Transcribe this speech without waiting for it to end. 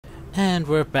And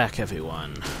we're back,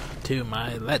 everyone, to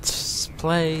my Let's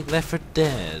Play Left 4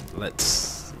 Dead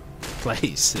Let's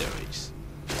Play series.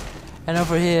 And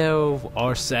over here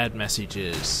are sad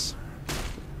messages.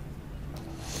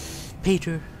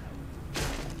 Peter,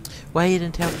 wait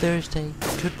until Thursday.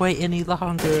 Could wait any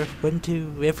longer. Went to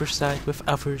Riverside with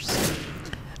others.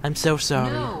 I'm so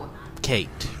sorry. No.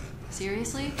 Kate.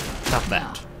 Seriously? Stop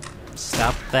that.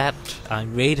 Stop that.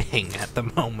 I'm reading at the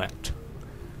moment.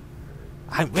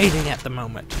 I'm reading at the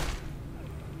moment.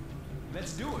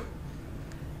 Let's do it.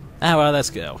 Ah, well, let's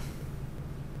go.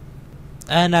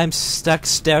 And I'm stuck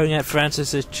staring at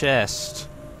Francis's chest.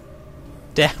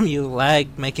 Damn you,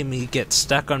 lag, making me get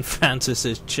stuck on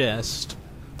Francis's chest.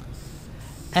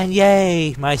 And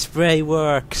yay, my spray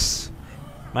works.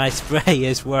 My spray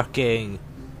is working.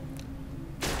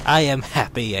 I am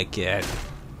happy again.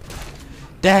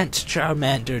 Dance,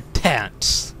 Charmander,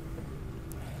 dance.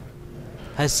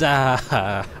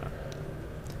 Huzzah!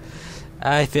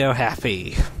 I feel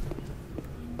happy.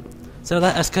 So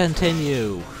let us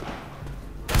continue.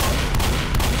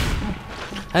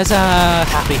 Huzzah!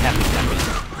 Happy, happy, happy.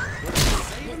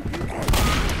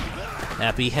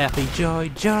 Happy, happy, joy,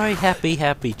 joy, happy,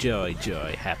 happy, joy,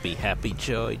 joy, happy, happy,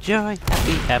 joy, joy,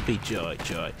 happy, happy, joy,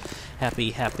 joy.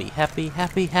 Happy, happy, happy,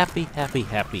 happy, happy, happy,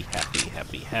 happy, happy,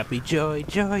 happy, happy, joy,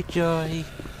 joy, joy.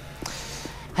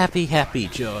 Happy, happy,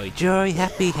 joy, joy,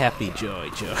 happy, happy, joy,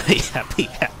 joy, happy,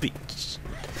 happy.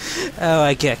 Oh,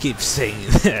 I can't keep singing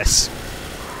this.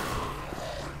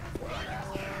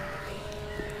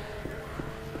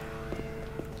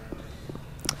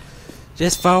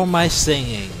 Just follow my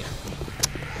singing.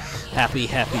 Happy,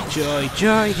 happy, joy,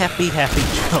 joy, happy, happy,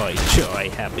 joy, joy,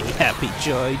 happy, happy,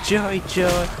 joy, joy,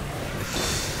 joy.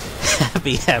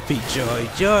 Happy, happy, joy,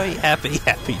 joy, happy,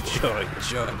 happy, joy,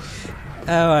 joy.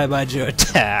 Oh, I'm under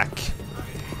attack.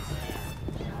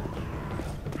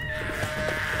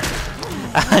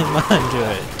 I'm under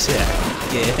attack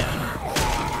again.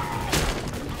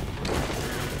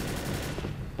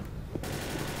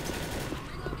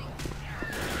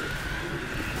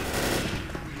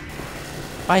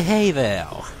 Why, hey there.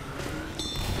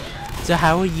 So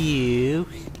how are you?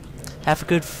 Have a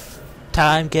good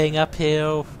time getting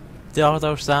uphill to all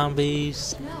those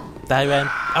zombies that I ran.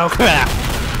 Oh crap!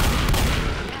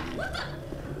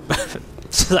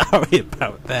 Sorry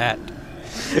about that.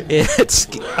 It's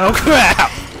oh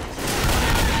crap!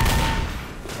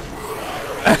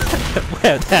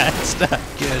 Well, that's not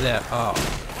good at all.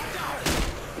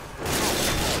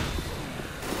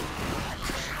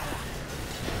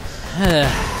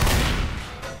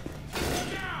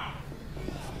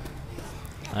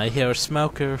 I hear a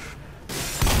smoker.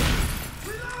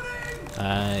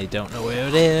 I don't know where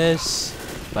it is,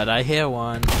 but I hear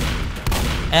one.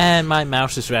 And my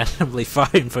mouse is randomly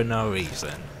firing for no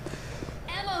reason.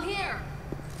 Ammo here.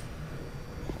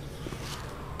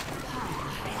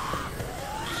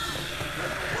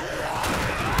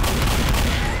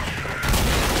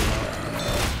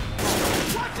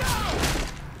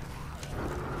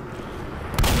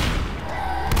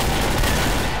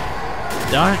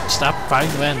 Darn it, stop firing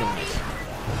randomly.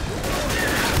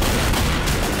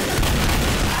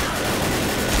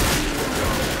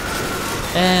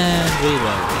 And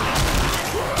reload.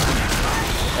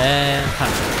 And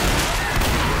hunter.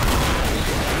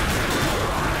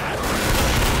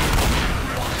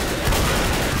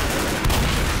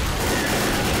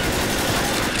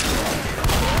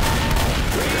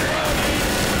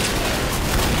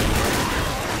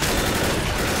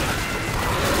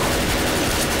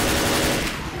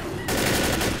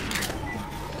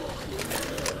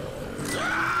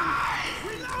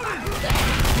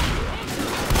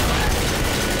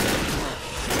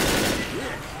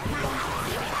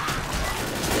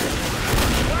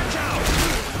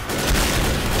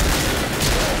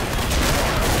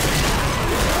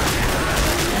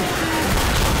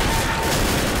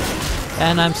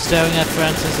 And I'm staring at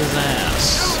Francis's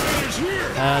ass.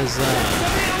 As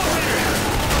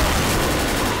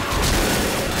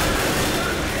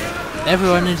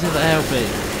everyone into the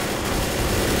elevator.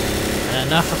 And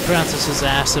enough of Francis's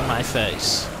ass in my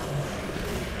face.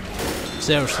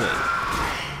 Seriously.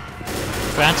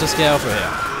 Francis, get over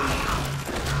here.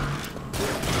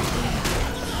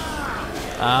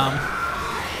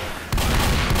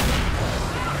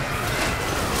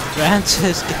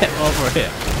 Francis, get over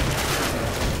here.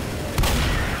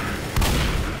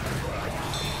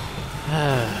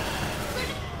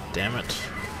 Damn it.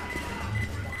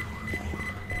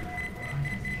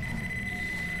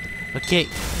 Okay,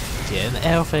 get in the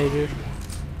elevator.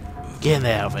 Get in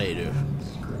the elevator.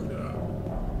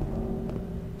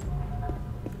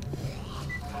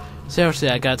 Seriously,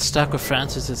 I got stuck with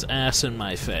Francis's ass in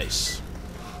my face.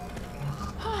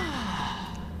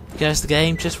 Because the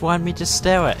game just wanted me to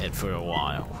stare at it for a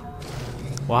while.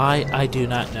 Why, I do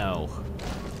not know.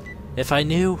 If I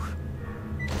knew,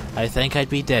 I think I'd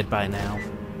be dead by now.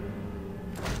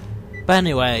 But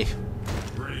anyway.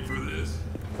 Ready for this?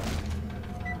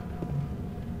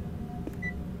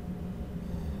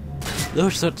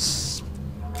 Lewis looks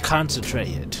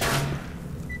concentrated.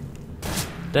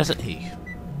 Doesn't he?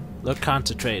 Look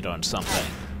concentrated on something.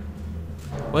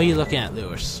 What are you looking at,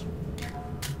 Lewis?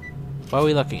 What are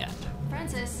we looking at?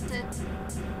 Francis,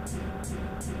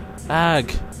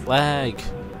 Lag.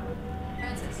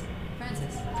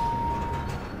 Francis.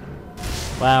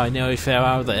 Wow, I nearly fell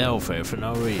out of the elevator for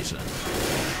no reason.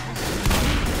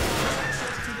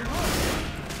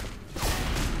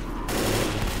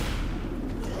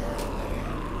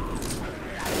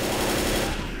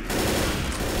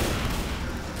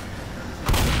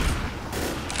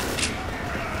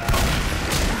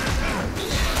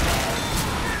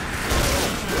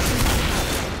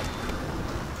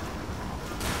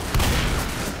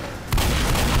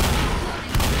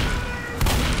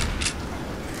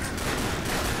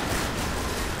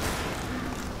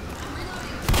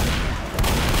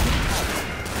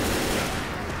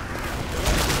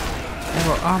 And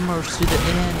we're almost to the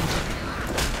end.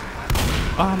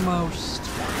 Almost.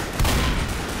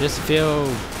 Just a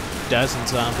few dozen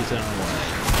zombies in our way.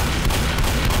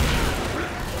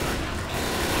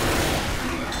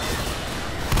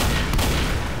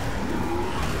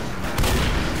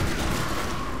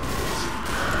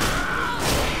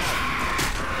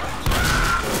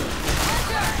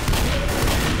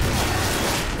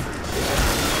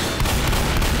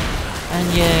 And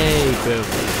yay, boom.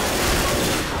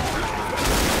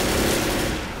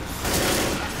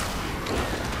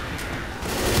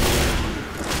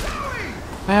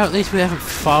 Well, at least we haven't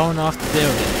fallen off the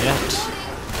building yet.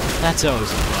 That's always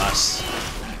a plus.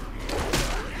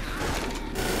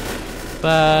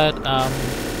 But, I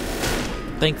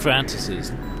think Francis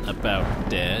is about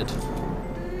dead.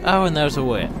 Oh, and there's a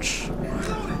witch.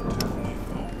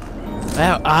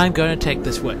 Well, I'm gonna take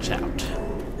this witch out.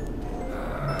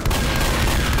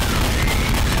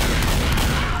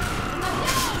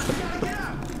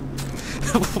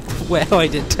 Well, I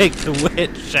did take the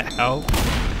witch out.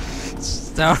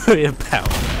 Sorry about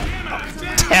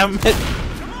that. Damn it!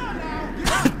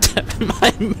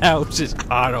 My mouse is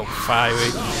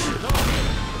auto-firing.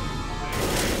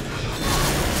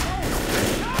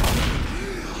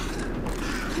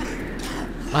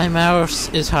 My mouse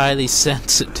is highly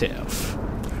sensitive.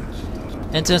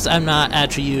 And since I'm not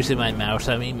actually using my mouse,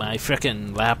 I mean my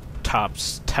frickin'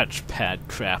 laptop's touchpad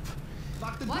crap.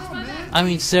 I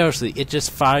mean seriously, it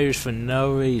just fires for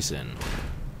no reason.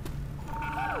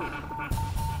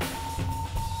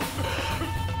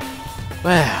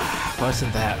 Well,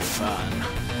 wasn't that fun?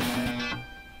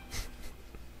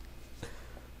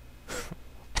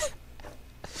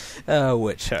 Oh,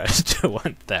 witch charge to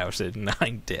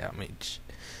 1009 damage.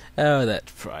 Oh,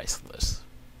 that's priceless.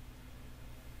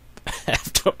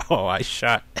 After all, I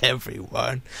shot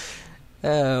everyone.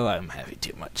 Oh, I'm having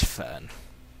too much fun.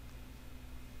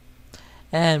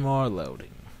 And more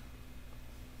loading.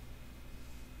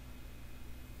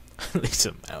 At least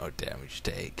amount of damage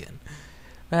taken.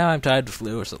 Well, I'm tied with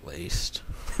Lewis at least.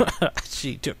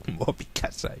 She took more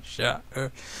because I shot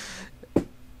her.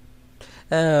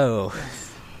 Oh.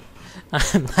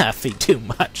 I'm laughing too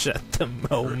much at the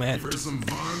moment.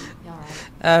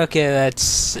 Okay,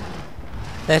 that's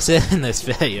it in this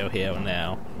video here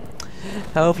now.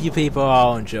 Hope you people are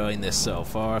all enjoying this so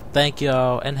far. Thank you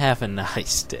all, and have a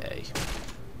nice day.